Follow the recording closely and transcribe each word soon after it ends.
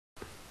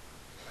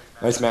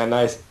Nice, man,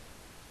 nice.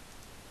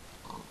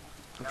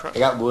 I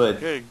got wood.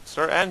 Okay,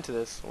 start adding to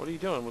this. What are you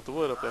doing with the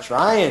wood up there?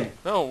 Trying.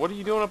 No, what are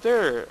you doing up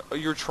there?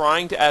 You're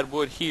trying to add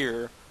wood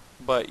here,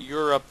 but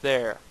you're up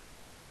there.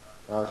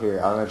 Oh, here,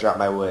 I'm gonna drop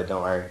my wood,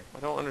 don't worry. I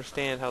don't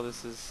understand how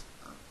this is...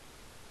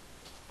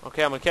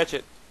 Okay, I'm gonna catch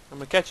it. I'm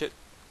gonna catch it.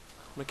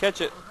 I'm gonna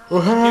catch it.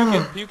 Puke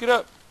it. Puke it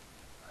up.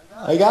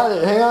 I got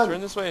it, hang on.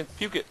 Turn this way and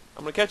puke it.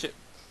 I'm gonna catch it.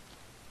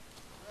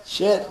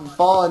 Shit, I'm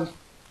falling.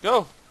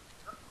 Go.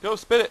 Go,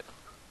 spit it.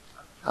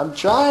 I'm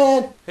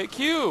trying. Hit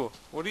Q.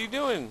 What are you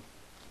doing?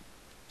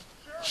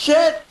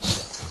 Shit.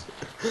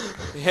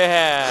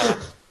 Yeah.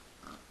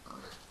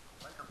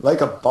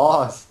 Like a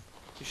boss.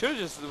 You should have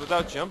just,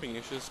 without jumping,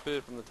 you should have spit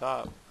it from the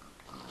top.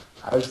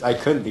 I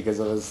couldn't because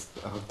I was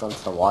hooked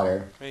onto the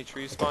water. Any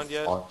trees spawned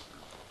yet?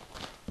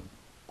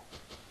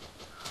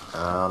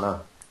 I don't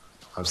know.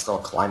 I'm still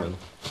climbing.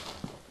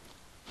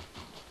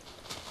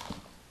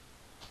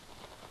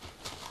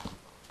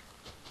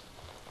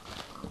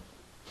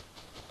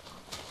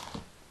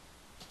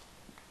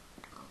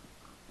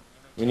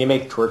 We need to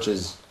make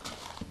torches.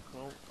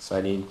 Nope. So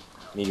I need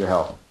your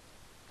help.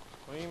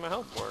 What do you need my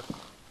help for?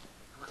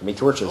 To make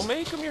torches. Go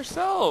make them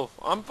yourself.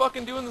 I'm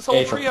fucking doing this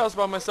whole treehouse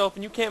by myself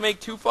and you can't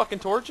make 2 fucking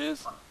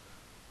torches?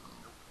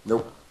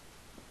 Nope.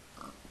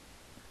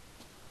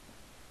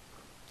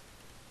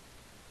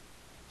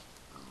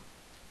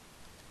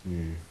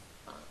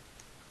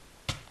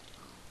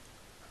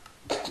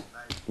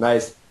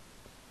 Nice.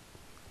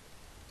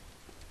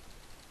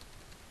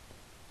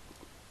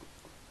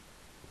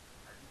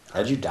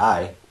 How'd you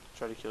die?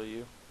 Try to kill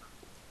you.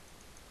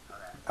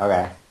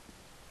 Okay.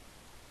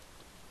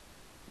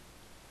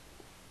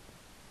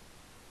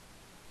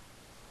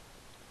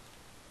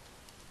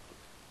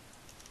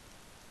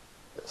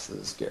 This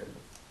is good.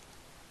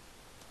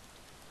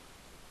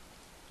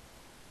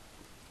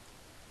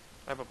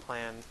 I have a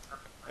plan.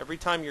 Every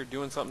time you're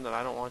doing something that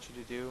I don't want you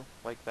to do,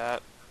 like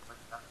that,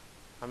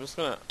 I'm just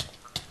gonna...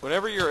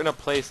 Whenever you're in a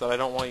place that I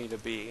don't want you to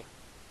be,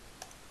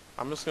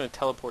 I'm just gonna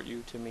teleport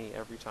you to me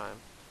every time.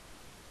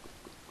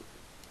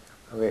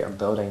 Oh, wait, I'm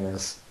building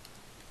this.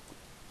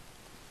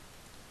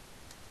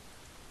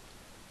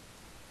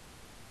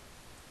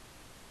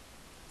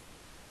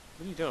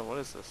 What are you doing? What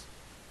is this?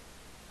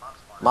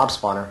 Mob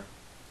spawner.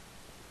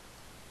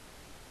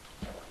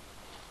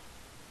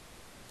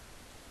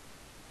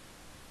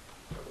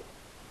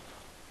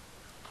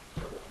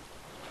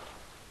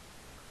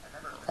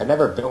 I've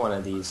never built one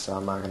of these, so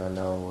I'm not gonna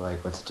know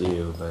like what to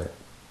do, but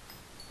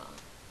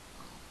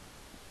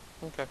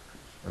Okay.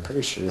 I'm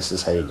pretty sure this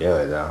is how you do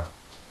it, though.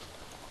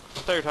 I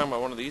thought you were talking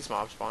about one of these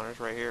mob spawners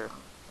right here.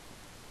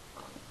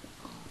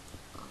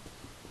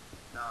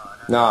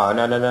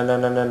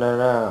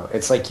 No.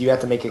 It's like you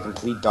have to make a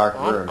complete dark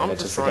room, and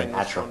it's just like a destroying this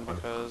natural one one.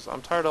 because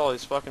I'm tired of all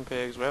these fucking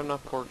pigs. We have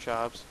enough pork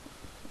chops.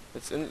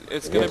 It's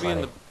gonna be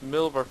in the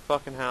middle of our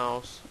fucking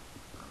house.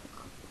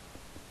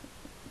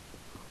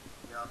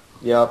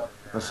 Yep,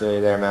 I feel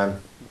you there,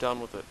 man. I'm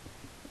done with it.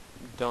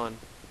 Done.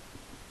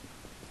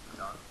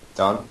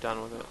 Done? I'm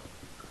done with it.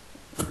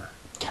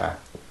 Okay.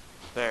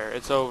 There,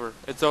 it's over.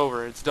 It's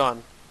over. It's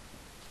done.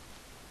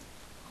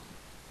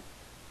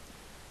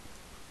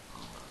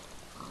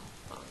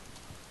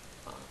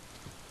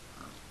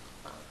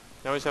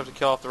 Now we just have to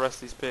kill off the rest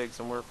of these pigs,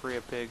 and we're free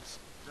of pigs.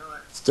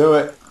 Let's do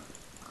it.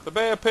 The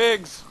Bay of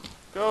Pigs!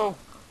 Go!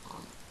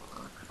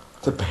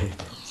 The baby.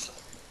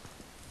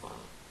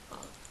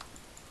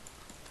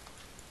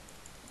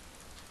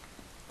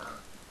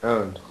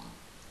 Owned.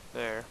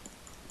 There.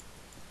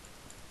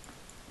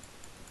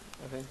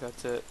 I think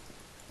that's it.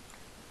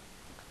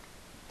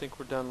 I think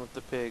we're done with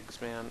the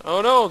pigs, man.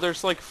 Oh no,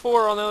 there's like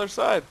 4 on the other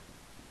side.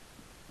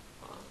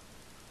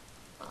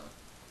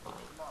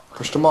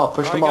 Push them off,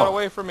 push Oh, them he got off.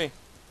 away from me.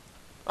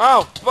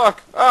 Ow,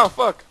 fuck! Ow,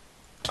 fuck!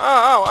 Ow,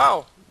 ow,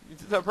 ow! You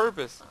did that on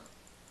purpose.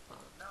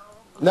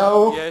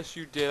 No! Yes,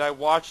 you did. I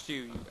watched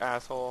you, you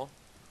asshole.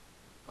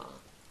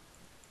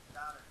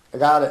 I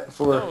got it.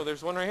 4. No,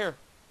 there's one right here.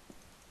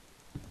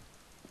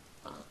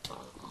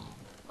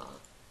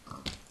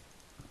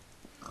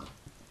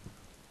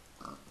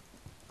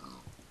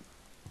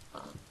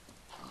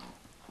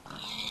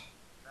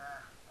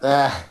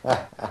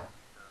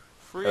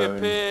 Free of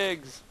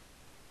pigs!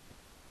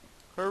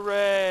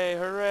 Hooray,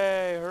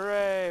 hooray,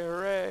 hooray,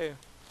 hooray!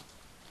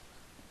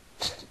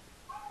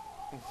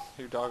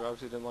 Your dog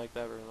obviously didn't like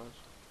that very much.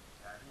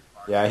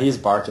 Yeah, he's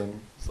barking.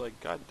 It's like,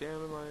 God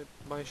damn it,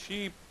 my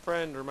sheep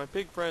friend, or my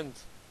pig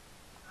friends.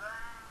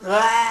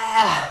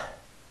 How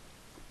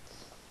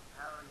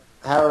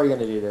are we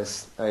gonna do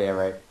this? Oh yeah,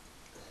 right.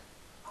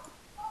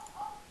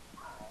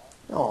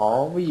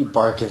 Oh, what are you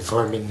barking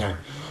for, Midnight?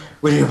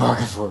 What are you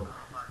barking for?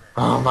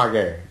 Oh my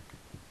god.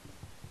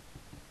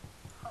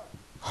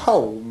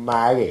 Oh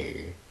my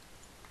god.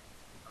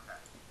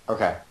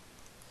 Okay.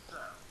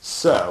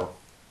 So,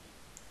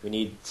 we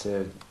need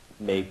to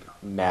make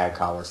mad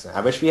cobblestone.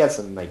 I wish we had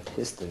some like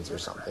pistons or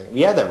something.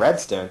 We had the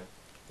redstone.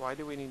 Why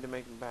do we need to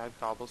make bad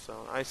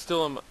cobblestone? I'm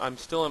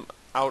still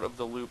out of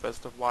the loop as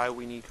to why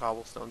we need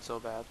cobblestone so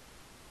bad.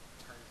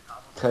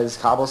 Because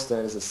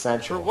cobblestone is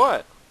essential. For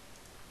what?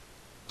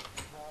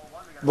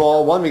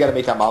 Well, one, we gotta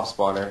make that mob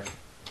spawner.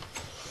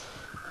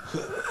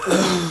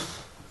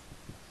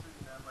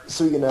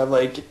 So we can have,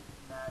 like,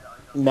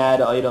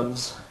 mad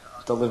items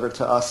delivered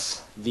to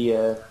us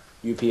via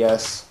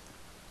UPS.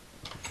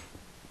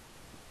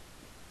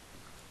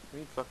 We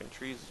need fucking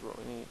trees is what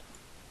we need.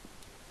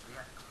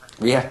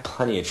 We have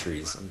plenty of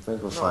trees. I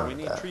think we're No, fine we with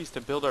need that. trees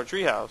to build our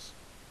tree house.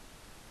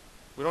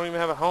 We don't even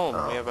have a home.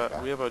 Oh, we have a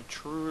okay. we have a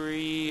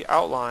tree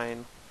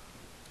outline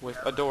with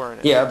a door in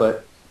it. Yeah,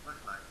 but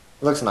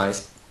it looks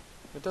nice.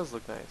 It does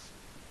look nice.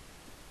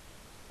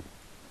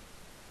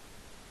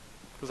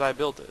 Because I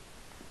built it.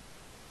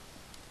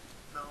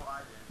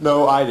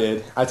 No, I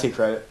did. I take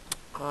credit.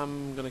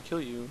 I'm gonna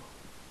kill you.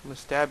 I'm gonna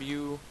stab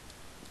you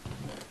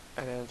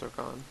at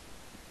Anzorcon.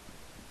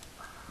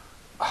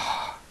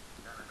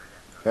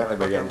 Apparently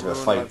we're getting into a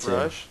Ruined fight my too.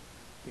 brush.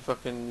 You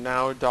fucking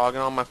now dogging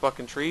on my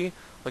fucking tree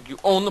like you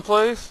own the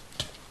place.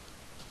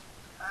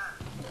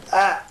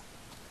 Ah.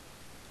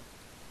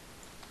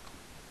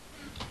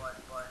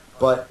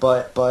 But.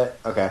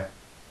 Okay.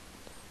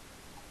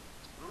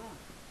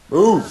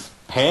 Move,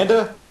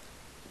 panda.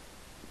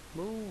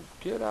 Move,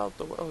 get out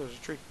the way. Oh, there's a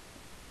tree.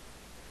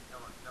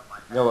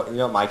 You know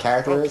what my I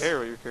character don't is? care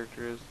what your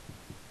character is.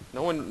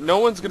 No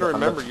one's gonna I'm the-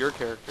 remember your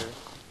character.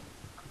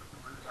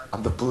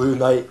 I'm the Blue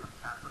Knight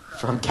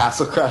from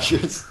Castle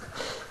Crashers.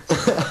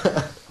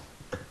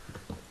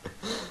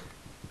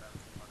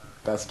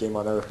 Best game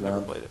on earth, Never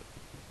man. played it.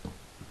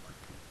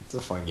 It's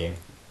a fun game.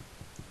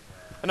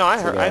 No, I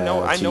It's heard. like I know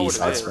a what 2D it is.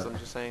 side-scroller. I'm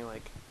just saying,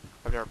 like,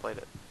 I've never played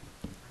it.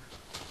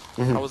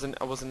 Mhm.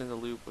 I wasn't in the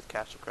loop with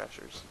Castle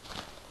Crashers.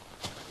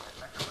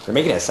 They're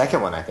making a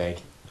second one, I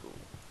think. Cool.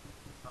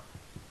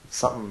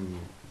 Something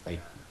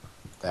like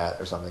that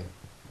or something.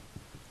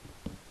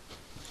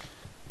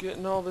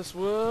 Getting all this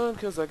wood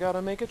because I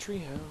gotta make a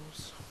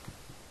treehouse.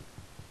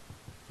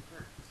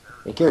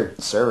 I think your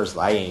server's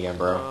lagging again,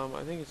 bro.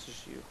 I think it's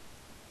just you.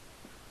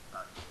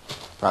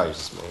 Probably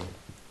just me.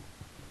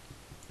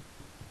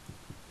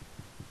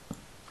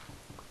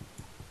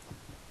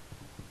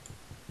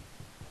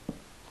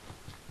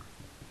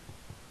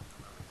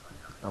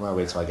 I'm gonna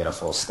wait till I get a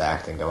full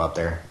stack and go up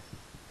there.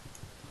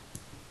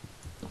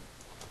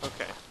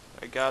 Okay,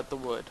 I got the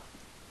wood.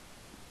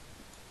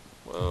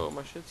 Whoa,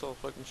 my shit's all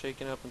fucking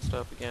shaking up and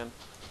stuff again.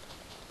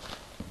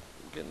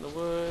 Getting the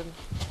wood.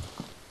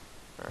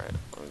 Alright,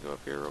 let me go up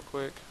here real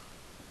quick.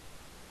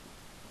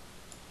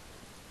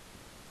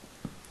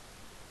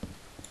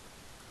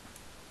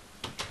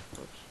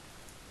 Oops.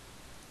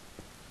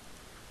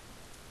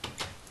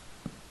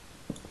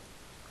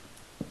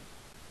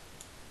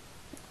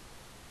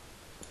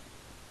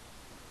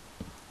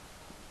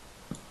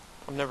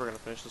 I'm never gonna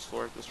finish this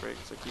floor at this rate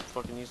because I keep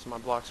fucking using my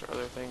blocks for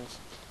other things.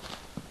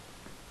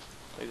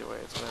 Either way,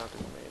 it's gonna have to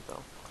be made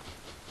though.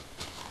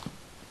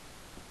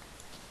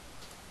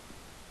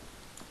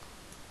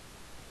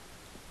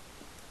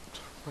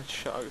 My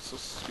shot is so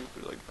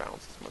stupid, it like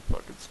bounces my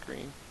fucking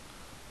screen.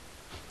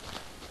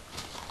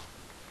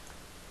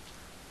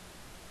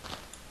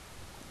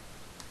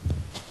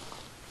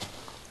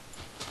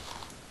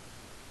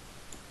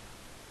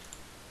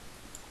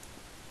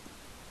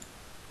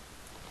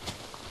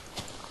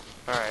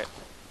 Alright.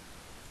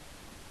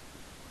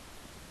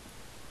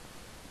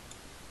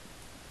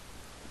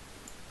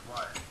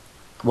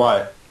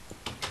 What?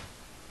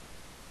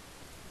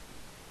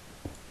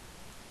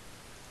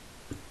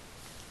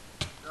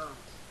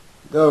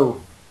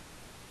 Go.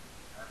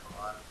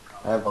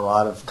 I have a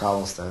lot of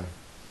cobblestone.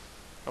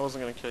 I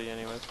wasn't gonna kill you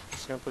anyways.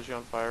 Just gonna put you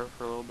on fire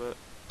for a little bit.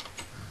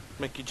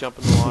 Make you jump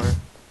in the water.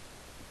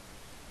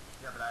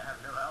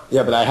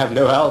 Yeah, but I have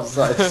no health,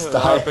 so I just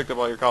I die. picked up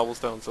all your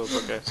cobblestone, so it's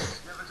okay.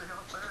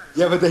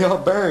 Yeah, but they all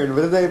burn.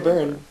 What did they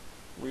burn?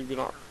 We would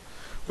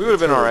have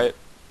been alright.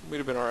 We'd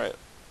have been alright.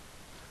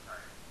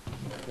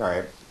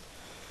 Alright.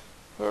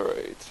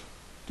 Alright.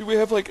 Do we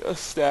have like a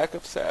stack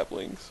of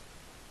saplings?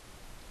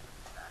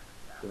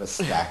 We have a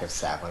stack of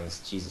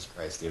saplings. Jesus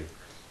Christ, dude.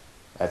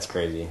 That's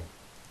crazy.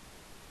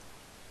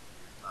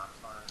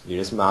 Dude,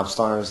 this mob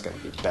spawner is going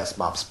to be the best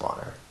mob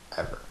spawner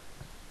ever.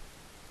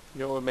 You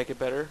know what would make it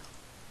better?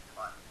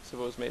 So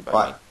if it was made by me.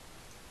 What?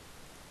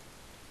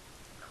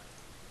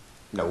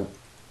 Nope.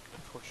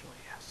 Unfortunately,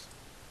 yes.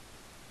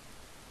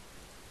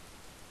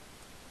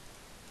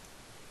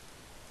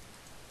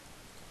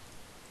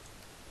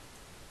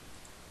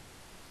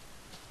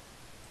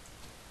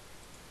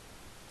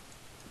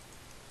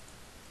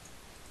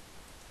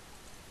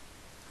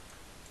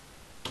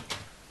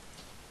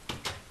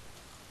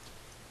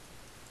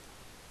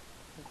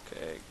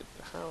 Okay, get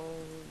the house,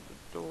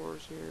 the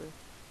doors here.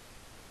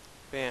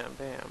 Bam,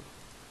 bam.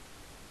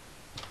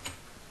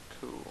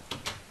 Cool.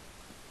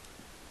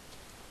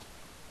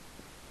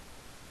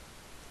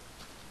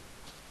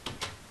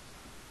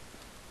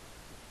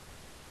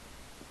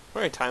 How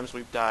many times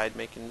we've died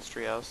making this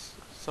treehouse?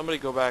 Somebody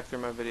go back through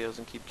my videos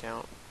and keep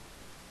count.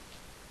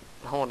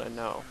 I want to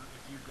know.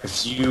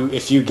 If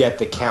you get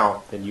the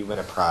count, then you win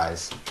a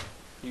prize.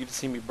 You get to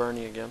see me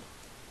Bernie again.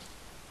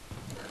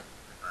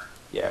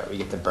 Yeah, we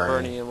get the Bernie.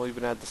 Bernie, and we'll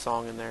even add the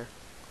song in there.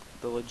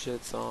 The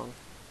legit song.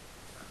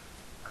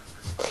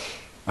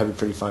 That'd be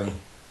pretty funny.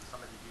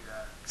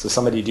 So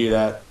somebody do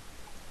that.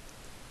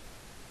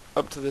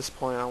 Up to this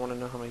point, I want to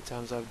know how many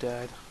times I've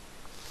died.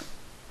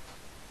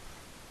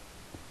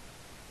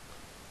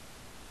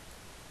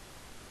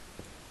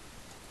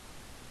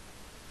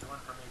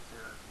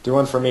 Do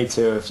one for me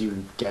too. If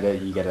you get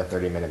it, you get a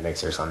 30-minute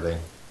mix or something.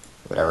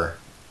 Whatever.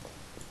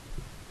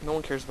 No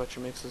one cares about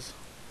your mixes.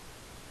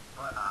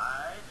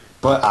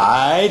 But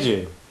I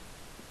do.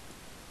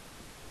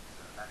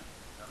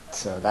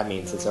 So that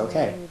means it's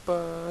okay.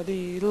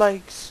 Nobody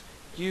likes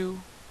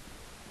you.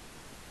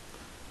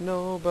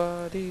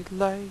 Nobody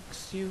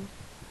likes you.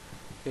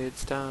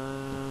 It's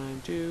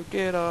time to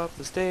get off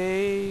the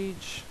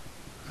stage.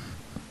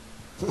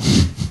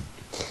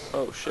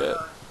 Oh shit.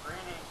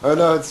 Oh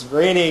no, it's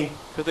raining.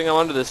 Good thing I'm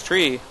under this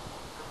tree.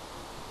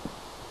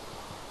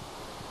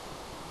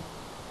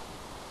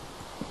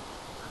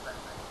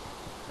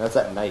 That's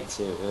at night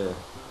too. Ugh.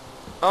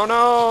 Oh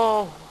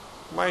no!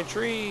 My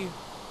tree!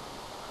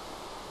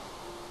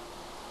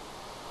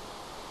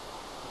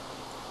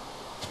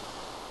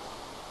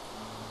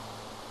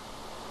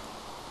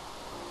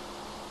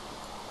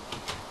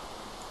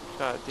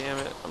 God damn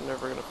it, I'm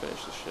never gonna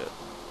finish this shit.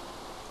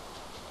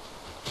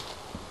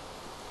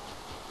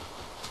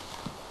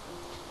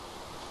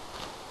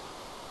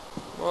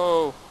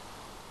 Whoa!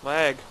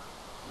 Lag.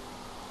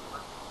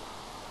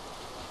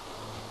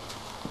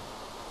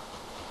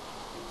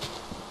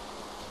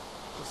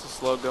 This is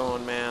slow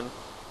going, man.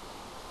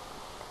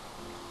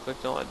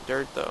 Clicked all that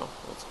dirt though.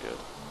 That's good.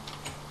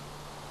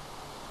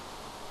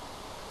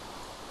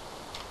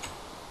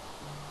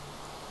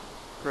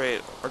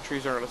 Great. Our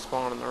trees aren't gonna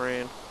spawn in the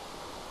rain.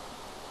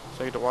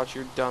 So I get to watch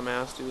your dumb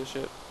ass do this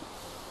shit.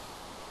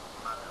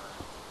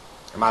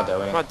 Am I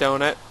doing I'm it? not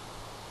doing it.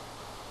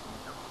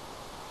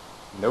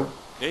 Nope.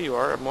 Yeah, you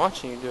are. I'm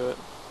watching you do it.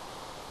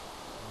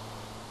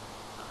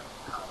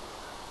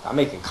 I'm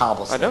making I know.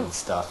 cobblestone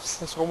stuffs.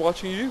 That's what I'm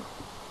watching you do.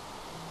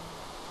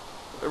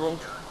 Everyone,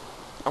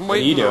 I'm What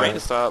are waiting you for the rain doing? to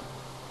stop.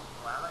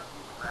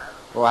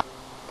 Well,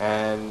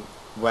 and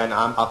when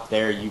I'm up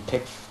there, you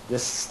pick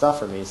this stuff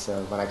for me.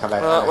 So when I come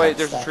back, I Wait, have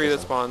there's a stack tree or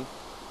that something. spawned.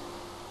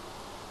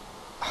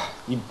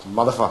 You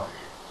motherfucker.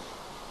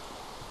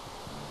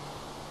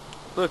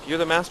 Look, you're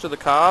the master of the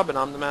cob, and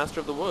I'm the master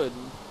of the wood.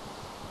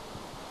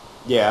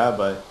 Yeah,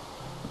 but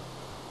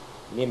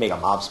you need to make a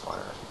mob spawner.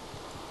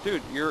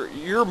 Dude,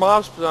 your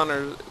mob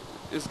spawner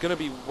is gonna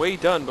be way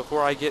done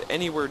before I get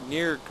anywhere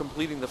near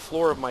completing the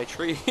floor of my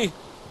tree.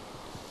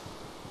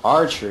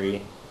 Our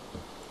tree.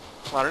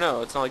 Well, I don't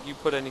know. It's not like you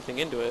put anything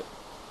into it.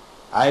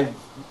 I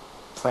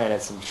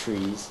planted some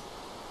trees.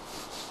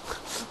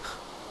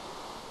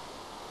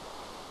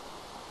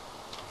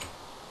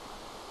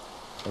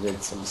 I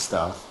did some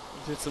stuff.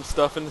 You did some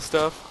stuff in the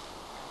stuff.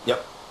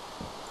 Yep.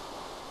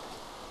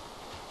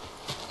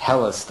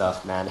 Hella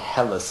stuff, man.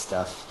 Hella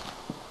stuff.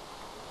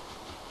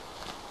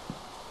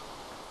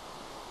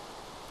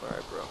 All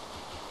right, bro.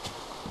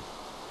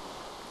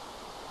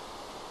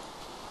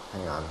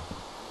 Hang on.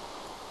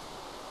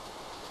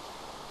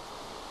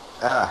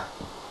 Ah.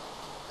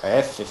 I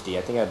have 50.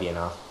 I think that'd be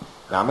enough.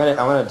 Now I'm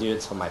gonna do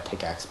it till my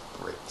pickaxe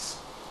breaks.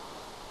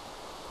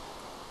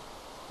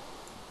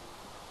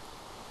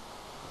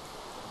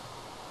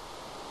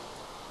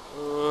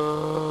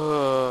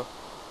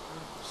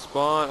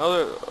 Spawn.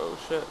 Oh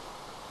shit.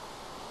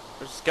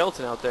 There's a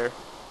skeleton out there.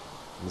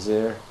 Is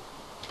there?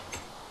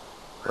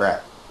 Where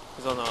at?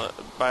 He's on the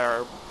by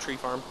our tree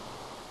farm.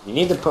 You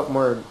need to put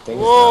more things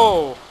down.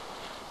 Whoa!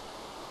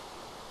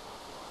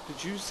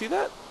 Did you see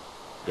that?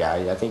 Yeah,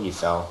 I think he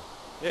fell.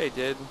 Yeah, he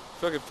did. He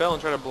fucking fell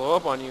and tried to blow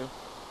up on you.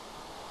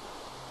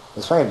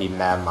 There's probably gonna be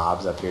mad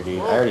mobs up here, dude.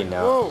 Whoa, I already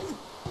know.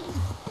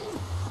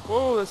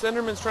 Whoa, this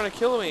Enderman's trying to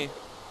kill me.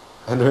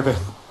 Enderman.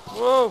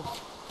 Whoa!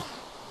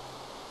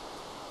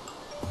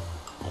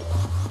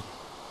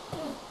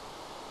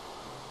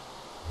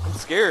 I'm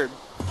scared.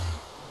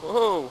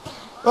 Whoa!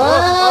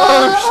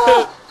 Ah!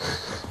 Oh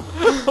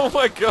shit! Oh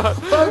my god!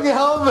 Fucking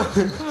help me!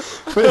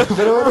 Put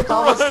away the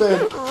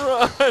cobblestone.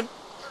 Run!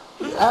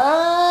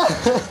 Ah!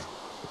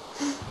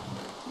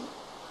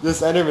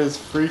 This Enderman is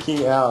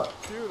freaking out.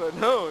 Dude, I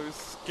know. He's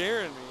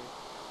scaring me.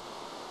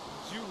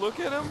 Did you look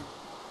at him?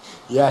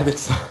 Yeah, I think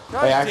so.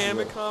 God By damn accident.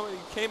 it, Comet. He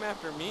came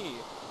after me.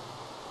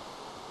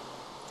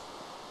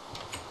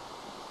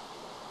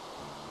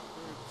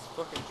 Dude, this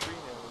fucking tree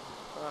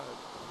now. God.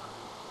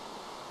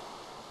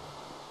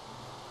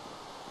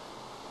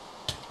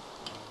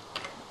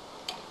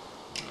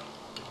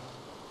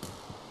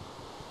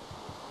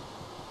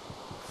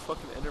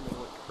 Fucking Enderman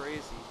went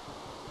crazy.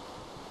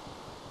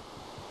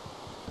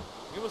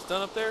 You almost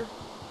done up there?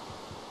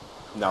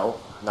 No,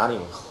 not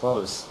even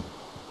close.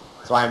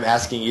 That's why I'm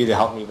asking you to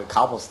help me with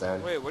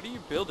cobblestone. Wait, what are you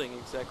building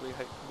exactly?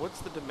 What's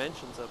the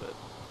dimensions of it?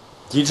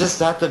 You just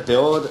have to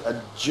build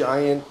a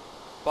giant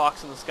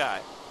Box in the sky.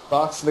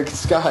 box in the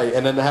sky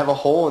and then have a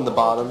hole in the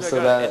bottom dude, I so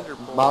got that an ender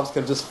pearl. mobs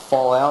can just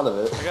fall out of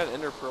it. I got an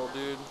ender pearl,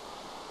 dude.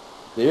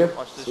 Do you?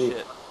 Watch this Sweet.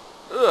 shit.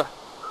 Ugh.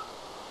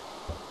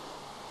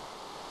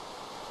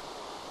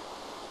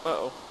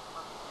 Uh-oh.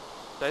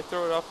 Did I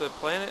throw it off the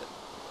planet?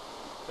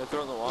 Did I throw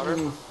it in the water?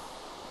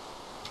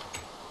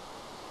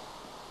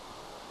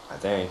 I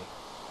think.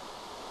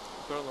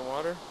 Throw it in the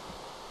water?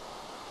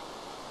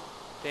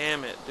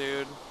 Damn it,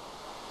 dude.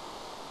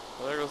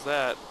 Well, there goes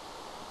that.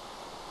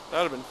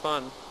 That would have been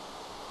fun.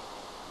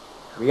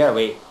 We gotta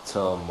wait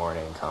till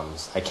morning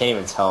comes. I can't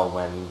even tell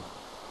when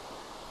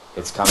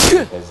it's coming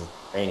because it's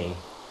raining.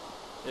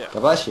 Yeah. God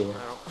bless you. I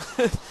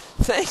know.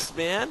 Thanks,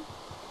 man.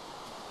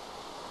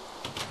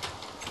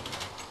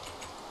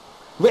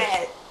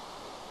 Wet!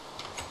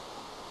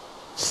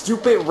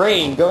 Stupid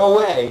rain, go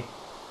away!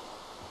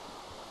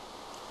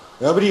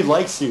 Nobody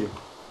likes you.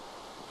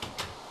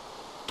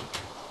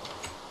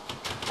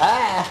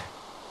 Ah!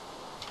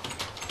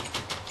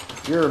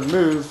 Your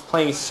move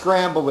playing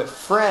Scramble with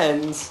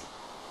friends.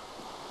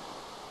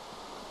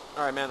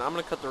 Alright, man, I'm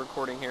gonna cut the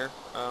recording here.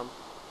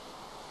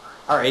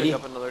 Alrighty. Pick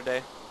up another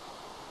day.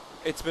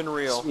 It's been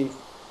real. Sweet.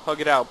 Hug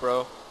it out,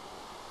 bro.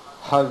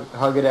 Hug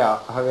it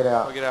out. Hug it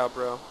out. Hug it out,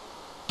 bro.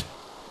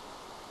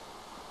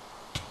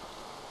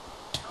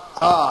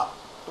 Ah.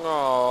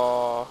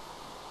 Aww.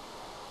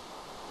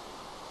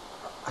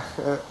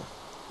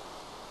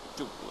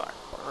 Do like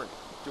Barney.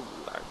 Do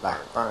like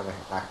Like Barney.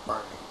 Like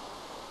Barney.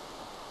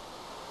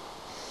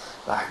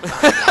 Like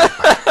Barney.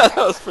 That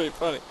was pretty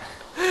funny.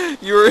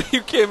 You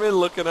came in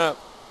looking up.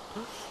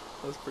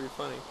 That was pretty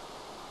funny.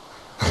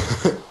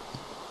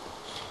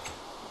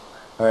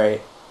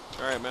 Alright.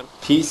 Alright, man.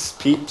 Peace,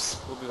 peeps.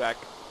 We'll be back.